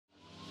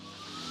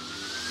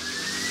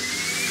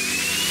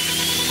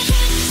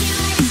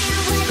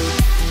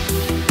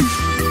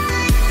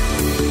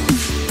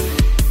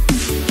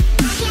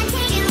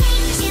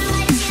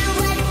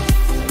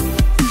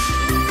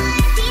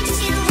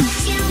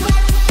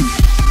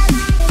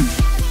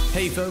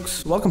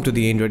folks, welcome to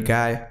the Android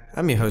Guy.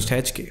 I'm your host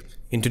HK.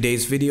 In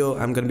today's video,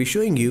 I'm going to be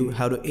showing you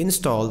how to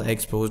install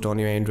Xposed on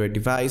your Android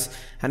device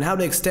and how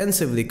to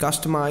extensively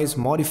customize,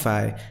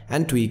 modify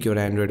and tweak your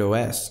Android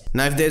OS.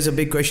 Now if there's a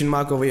big question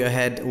mark over your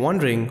head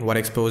wondering what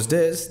Xposed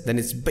is, then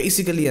it's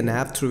basically an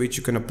app through which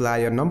you can apply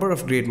a number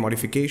of great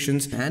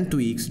modifications and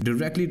tweaks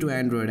directly to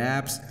Android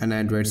apps and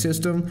Android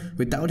system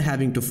without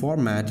having to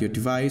format your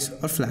device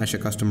or flash a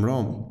custom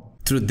ROM.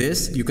 Through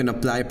this, you can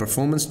apply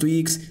performance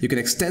tweaks, you can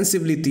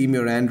extensively theme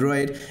your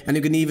Android, and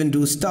you can even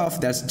do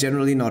stuff that's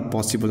generally not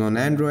possible on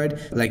Android,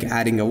 like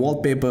adding a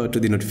wallpaper to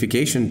the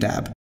notification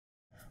tab.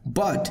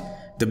 But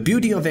the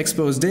beauty of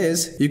Xposed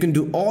is, you can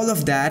do all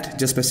of that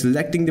just by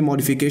selecting the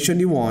modification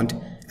you want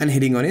and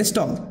hitting on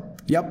install.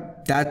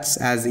 Yup, that's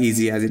as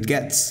easy as it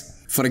gets.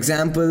 For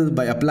example,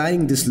 by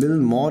applying this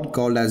little mod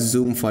called as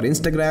Zoom for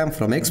Instagram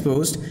from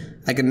Xposed,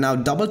 I can now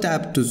double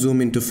tap to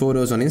zoom into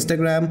photos on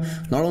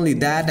Instagram. Not only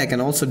that, I can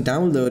also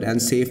download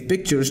and save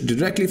pictures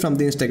directly from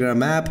the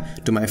Instagram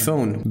app to my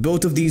phone.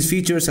 Both of these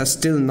features are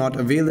still not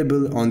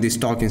available on the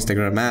stock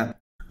Instagram app.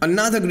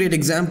 Another great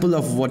example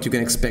of what you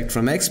can expect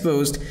from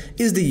Xposed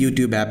is the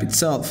YouTube app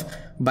itself.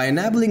 By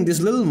enabling this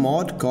little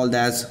mod called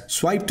as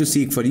Swipe To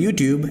Sekk for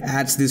YouTube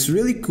adds this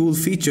really cool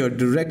feature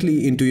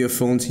directly into your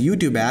phone's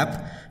YouTube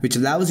app, which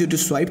allows you to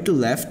swipe to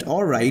left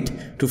or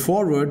right to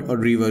forward or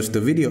reverse the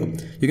video.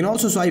 You can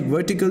also swipe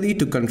vertically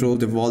to control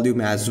the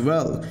volume as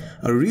well.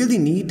 A really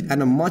neat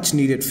and a much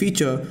needed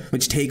feature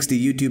which takes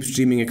the YouTube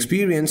streaming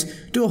experience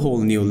to a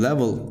whole new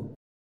level.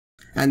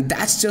 And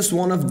that's just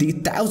one of the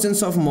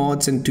thousands of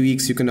mods and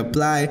tweaks you can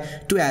apply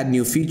to add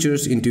new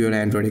features into your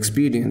Android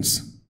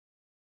experience.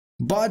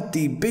 But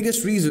the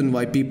biggest reason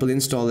why people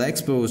install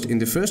Xposed in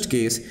the first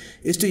case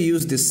is to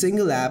use this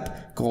single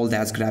app called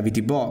as Gravity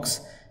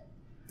Box.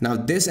 Now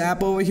this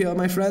app over here,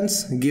 my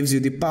friends, gives you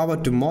the power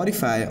to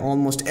modify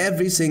almost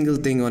every single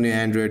thing on your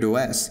Android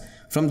OS.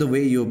 From the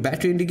way your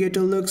battery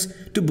indicator looks,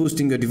 to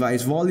boosting your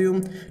device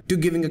volume, to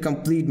giving a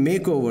complete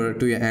makeover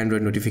to your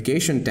Android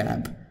notification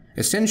tab.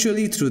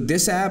 Essentially, through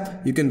this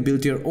app, you can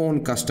build your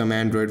own custom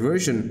Android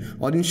version,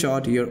 or in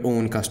short, your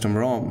own custom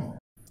ROM.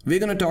 We're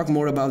going to talk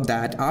more about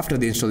that after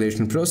the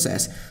installation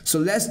process, so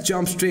let's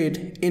jump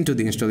straight into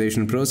the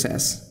installation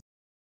process.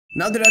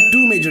 Now there are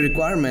two major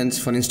requirements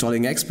for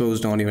installing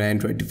Xposed on your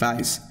Android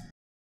device.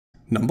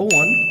 Number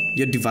one,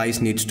 your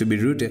device needs to be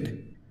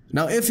rooted.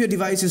 Now if your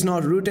device is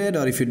not rooted,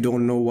 or if you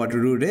don't know what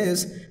root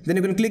is, then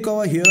you can click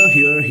over here,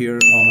 here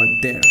or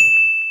there.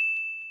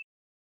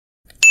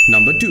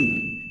 Number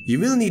two, you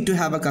will need to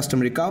have a custom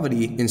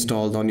recovery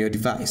installed on your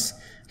device.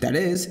 That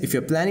is, if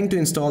you're planning to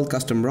install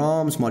custom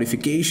ROMs,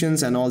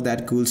 modifications and all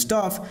that cool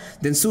stuff,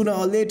 then sooner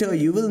or later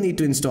you will need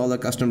to install a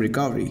custom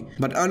recovery.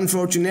 But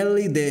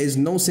unfortunately, there is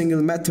no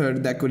single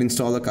method that could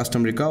install a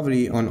custom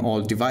recovery on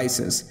all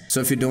devices. So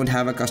if you don't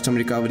have a custom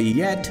recovery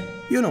yet,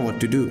 you know what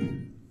to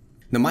do.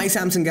 Now my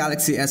Samsung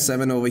Galaxy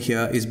S7 over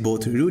here is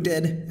both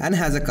rooted and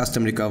has a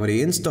custom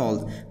recovery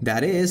installed.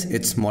 That is,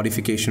 it's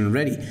modification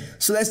ready.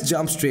 So let's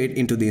jump straight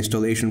into the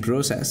installation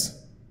process.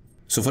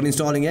 So for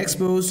installing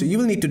Xposed, you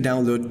will need to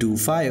download two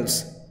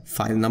files.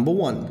 File number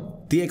one,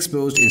 the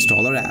Xposed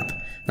installer app.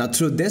 Now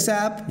through this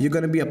app, you're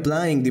going to be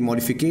applying the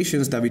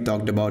modifications that we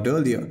talked about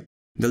earlier.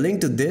 The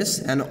link to this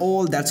and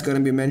all that's going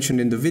to be mentioned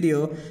in the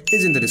video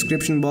is in the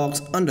description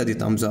box under the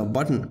thumbs up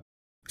button.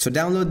 So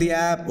download the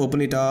app,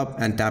 open it up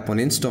and tap on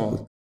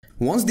install.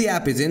 Once the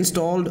app is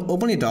installed,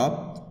 open it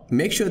up.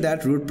 Make sure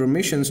that root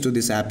permissions to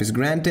this app is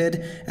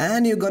granted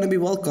and you're gonna be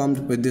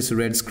welcomed with this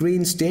red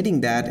screen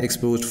stating that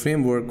Xposed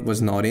framework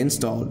was not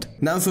installed.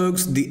 Now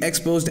folks, the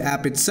Xposed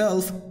app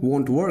itself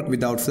won't work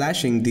without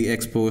flashing the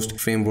Xposed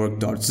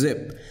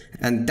framework.zip,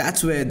 and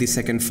that's where the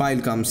second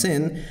file comes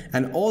in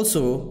and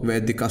also where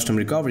the custom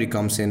recovery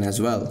comes in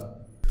as well.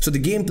 So the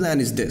game plan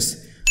is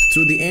this.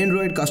 Through the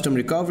Android custom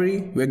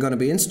recovery, we're going to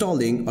be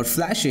installing or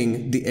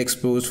flashing the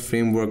Xposed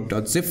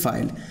framework.zip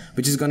file,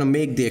 which is going to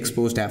make the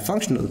Xposed app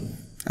functional.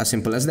 As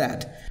simple as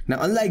that.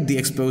 Now unlike the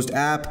Xposed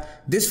app,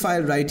 this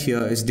file right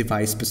here is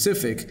device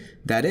specific.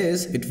 That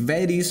is, it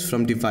varies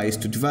from device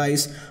to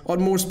device, or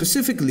more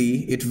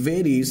specifically, it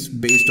varies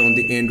based on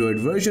the Android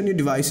version your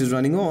device is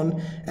running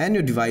on and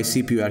your device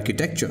CPU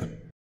architecture.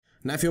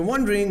 Now if you're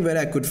wondering where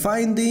I could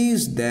find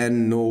these,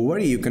 then no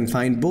worry, you can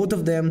find both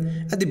of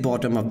them at the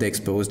bottom of the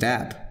Xposed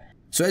app.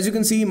 So as you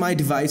can see, my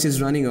device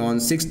is running on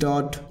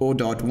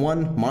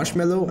 6.0.1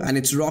 Marshmallow and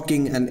it's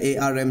rocking an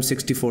ARM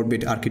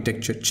 64-bit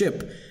architecture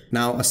chip.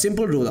 Now a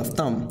simple rule of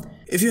thumb,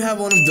 if you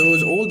have one of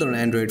those older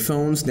Android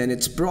phones, then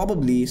it's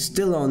probably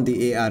still on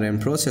the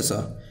ARM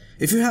processor.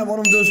 If you have one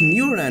of those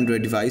newer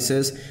Android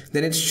devices,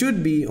 then it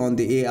should be on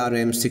the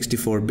ARM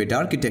 64-bit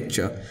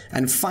architecture.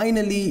 And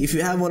finally, if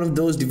you have one of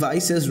those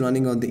devices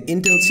running on the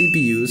Intel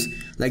CPUs,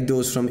 like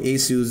those from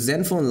Asus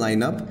Zenfone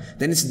lineup,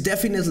 then it's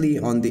definitely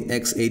on the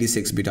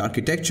x86-bit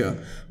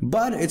architecture.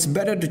 But it's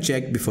better to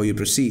check before you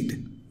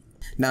proceed.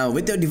 Now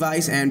with your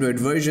device Android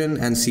version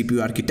and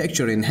CPU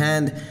architecture in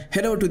hand,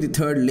 head over to the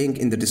third link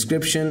in the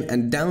description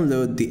and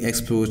download the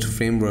Xposed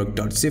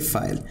framework.zip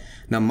file.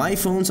 Now my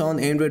phone's on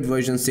Android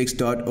version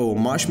 6.0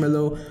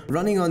 Marshmallow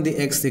running on the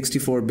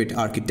x64-bit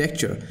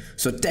architecture.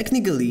 So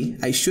technically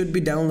I should be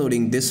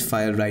downloading this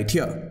file right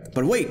here.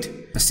 But wait,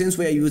 since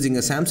we are using a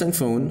Samsung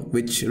phone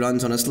which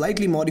runs on a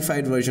slightly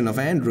modified version of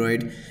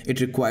Android, it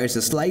requires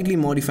a slightly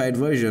modified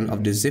version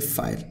of the zip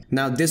file.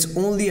 Now this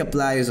only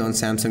applies on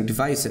Samsung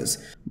devices,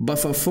 but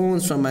for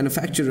phones from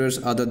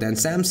manufacturers other than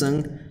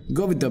Samsung,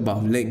 go with the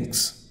above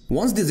links.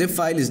 Once the zip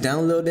file is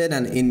downloaded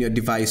and in your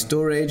device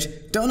storage,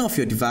 turn off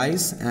your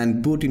device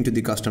and boot into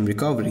the custom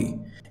recovery.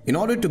 In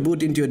order to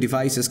boot into your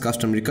device's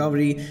custom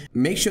recovery,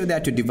 make sure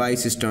that your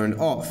device is turned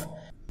off.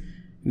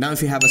 Now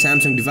if you have a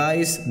Samsung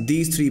device,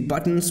 these three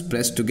buttons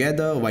pressed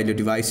together while your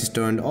device is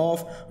turned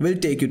off will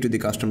take you to the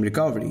custom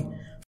recovery.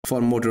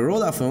 For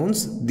Motorola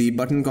phones, the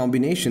button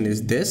combination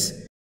is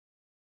this.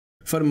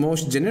 For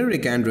most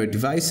generic Android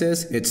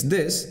devices, it's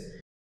this.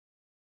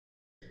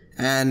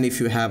 And if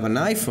you have an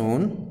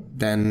iPhone,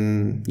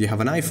 then you have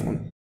an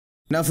iPhone.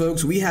 Now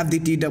folks, we have the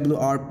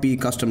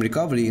TWRP custom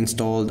recovery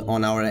installed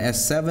on our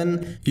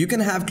S7. You can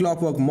have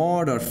Clockwork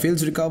Mod or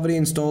Phil's recovery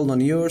installed on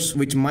yours,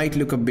 which might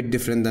look a bit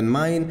different than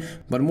mine,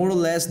 but more or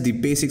less the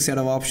basic set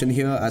of options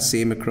here are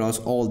same across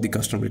all the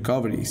custom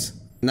recoveries.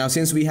 Now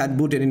since we had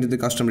booted into the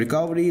custom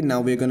recovery, now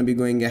we're going to be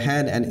going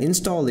ahead and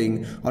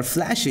installing or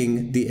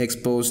flashing the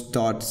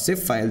Xposed.zip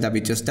file that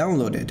we just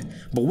downloaded.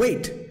 But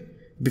wait,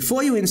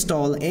 before you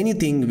install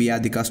anything via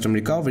the custom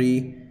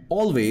recovery,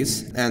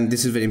 always, and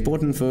this is very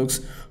important folks,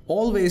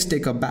 always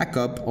take a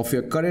backup of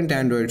your current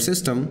Android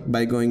system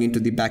by going into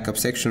the backup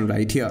section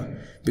right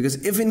here.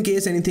 Because if in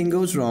case anything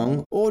goes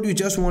wrong or you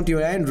just want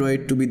your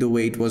Android to be the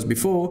way it was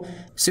before,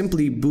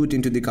 simply boot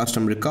into the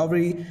custom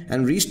recovery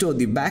and restore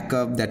the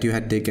backup that you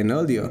had taken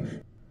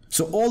earlier.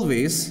 So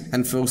always,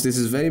 and folks this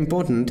is very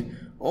important,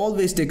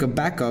 always take a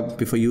backup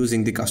before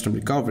using the custom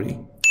recovery.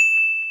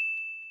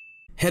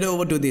 Head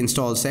over to the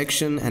install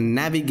section and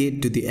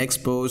navigate to the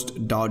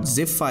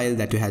Xposed.zip file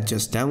that you had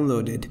just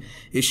downloaded.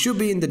 It should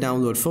be in the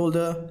download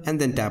folder and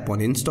then tap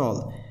on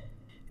install.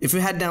 If you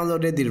had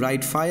downloaded the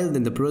right file,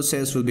 then the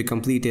process will be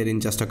completed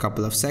in just a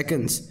couple of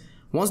seconds.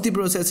 Once the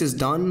process is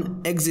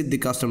done, exit the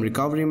custom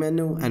recovery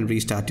menu and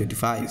restart your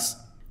device.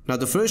 Now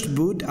the first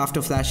boot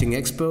after flashing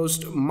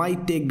Xposed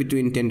might take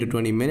between 10 to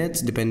 20 minutes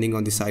depending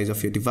on the size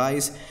of your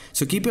device,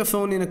 so keep your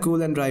phone in a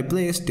cool and dry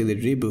place till it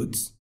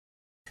reboots.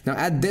 Now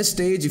at this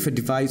stage, if a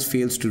device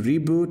fails to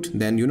reboot,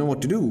 then you know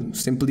what to do.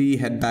 Simply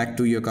head back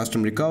to your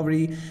custom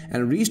recovery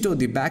and restore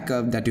the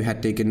backup that you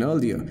had taken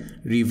earlier.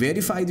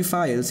 Re-verify the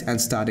files and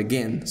start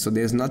again, so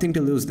there's nothing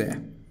to lose there.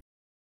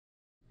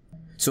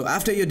 So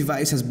after your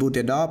device has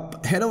booted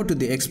up, head over to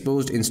the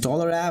Xposed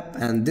installer app,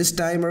 and this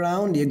time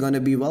around you're gonna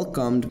be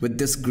welcomed with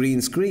this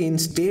green screen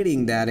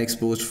stating that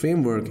Xposed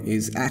framework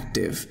is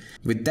active.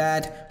 With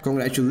that,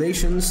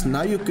 congratulations,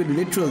 now you could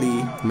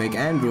literally make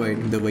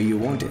Android the way you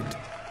want it.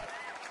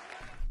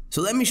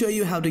 So let me show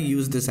you how to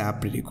use this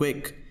app pretty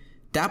quick.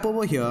 Tap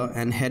over here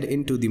and head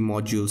into the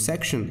module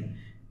section.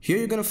 Here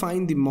you're gonna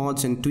find the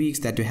mods and tweaks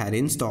that you had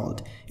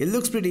installed. It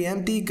looks pretty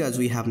empty because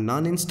we have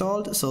none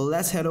installed, so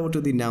let's head over to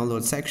the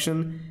download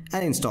section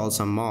and install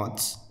some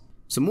mods.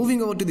 So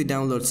moving over to the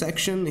download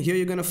section, here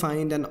you're gonna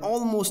find an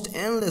almost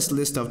endless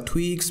list of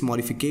tweaks,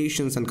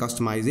 modifications and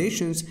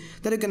customizations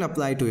that you can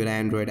apply to your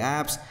Android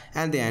apps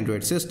and the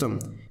Android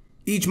system.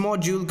 Each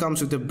module comes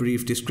with a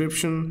brief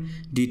description,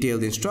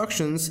 detailed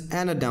instructions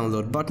and a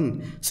download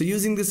button, so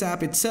using this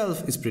app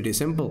itself is pretty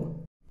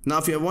simple. Now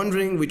if you're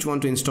wondering which one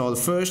to install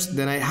first,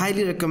 then I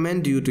highly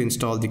recommend you to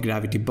install the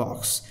Gravity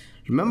Box.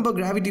 Remember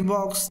Gravity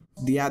Box,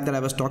 the app that I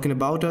was talking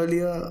about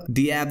earlier?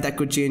 The app that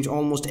could change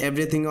almost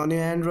everything on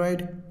your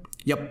Android?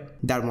 Yep,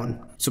 that one.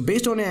 So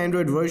based on your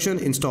Android version,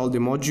 install the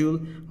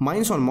module.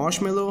 Mine's on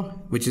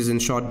Marshmallow, which is in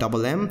short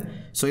MM.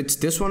 So it's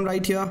this one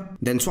right here.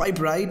 Then swipe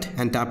right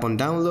and tap on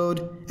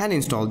download and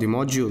install the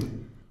module.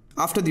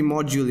 After the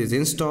module is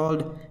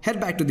installed, head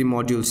back to the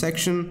module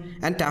section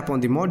and tap on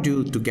the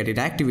module to get it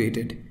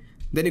activated.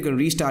 Then you can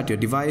restart your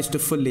device to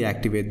fully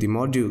activate the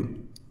module.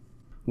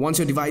 Once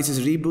your device is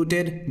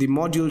rebooted, the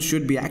module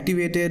should be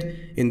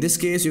activated. In this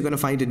case, you're going to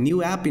find a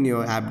new app in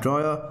your app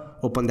drawer.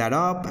 Open that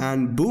up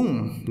and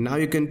boom, now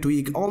you can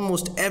tweak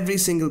almost every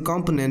single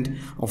component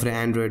of the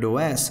Android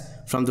OS,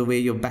 from the way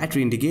your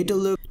battery indicator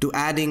looks, to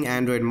adding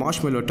Android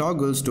Marshmallow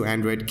toggles to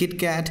Android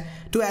KitKat,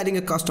 to adding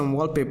a custom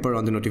wallpaper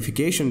on the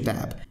notification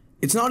tab.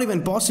 It's not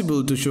even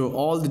possible to show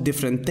all the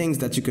different things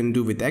that you can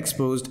do with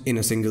Xposed in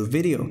a single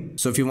video.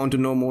 So if you want to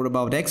know more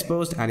about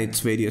Xposed and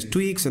its various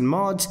tweaks and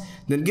mods,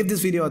 then give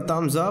this video a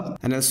thumbs up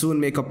and I'll soon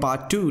make a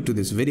part 2 to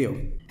this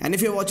video. And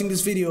if you're watching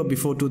this video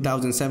before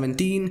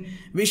 2017,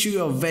 wish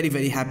you a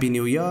very happy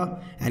new year.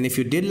 And if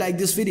you did like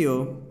this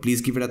video,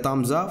 please give it a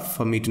thumbs up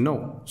for me to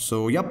know.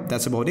 So yep,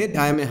 that's about it.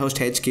 I am your host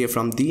HK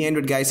from The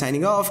Android Guy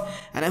signing off,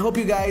 and I hope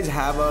you guys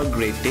have a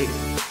great day.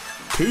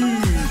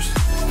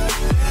 Peace!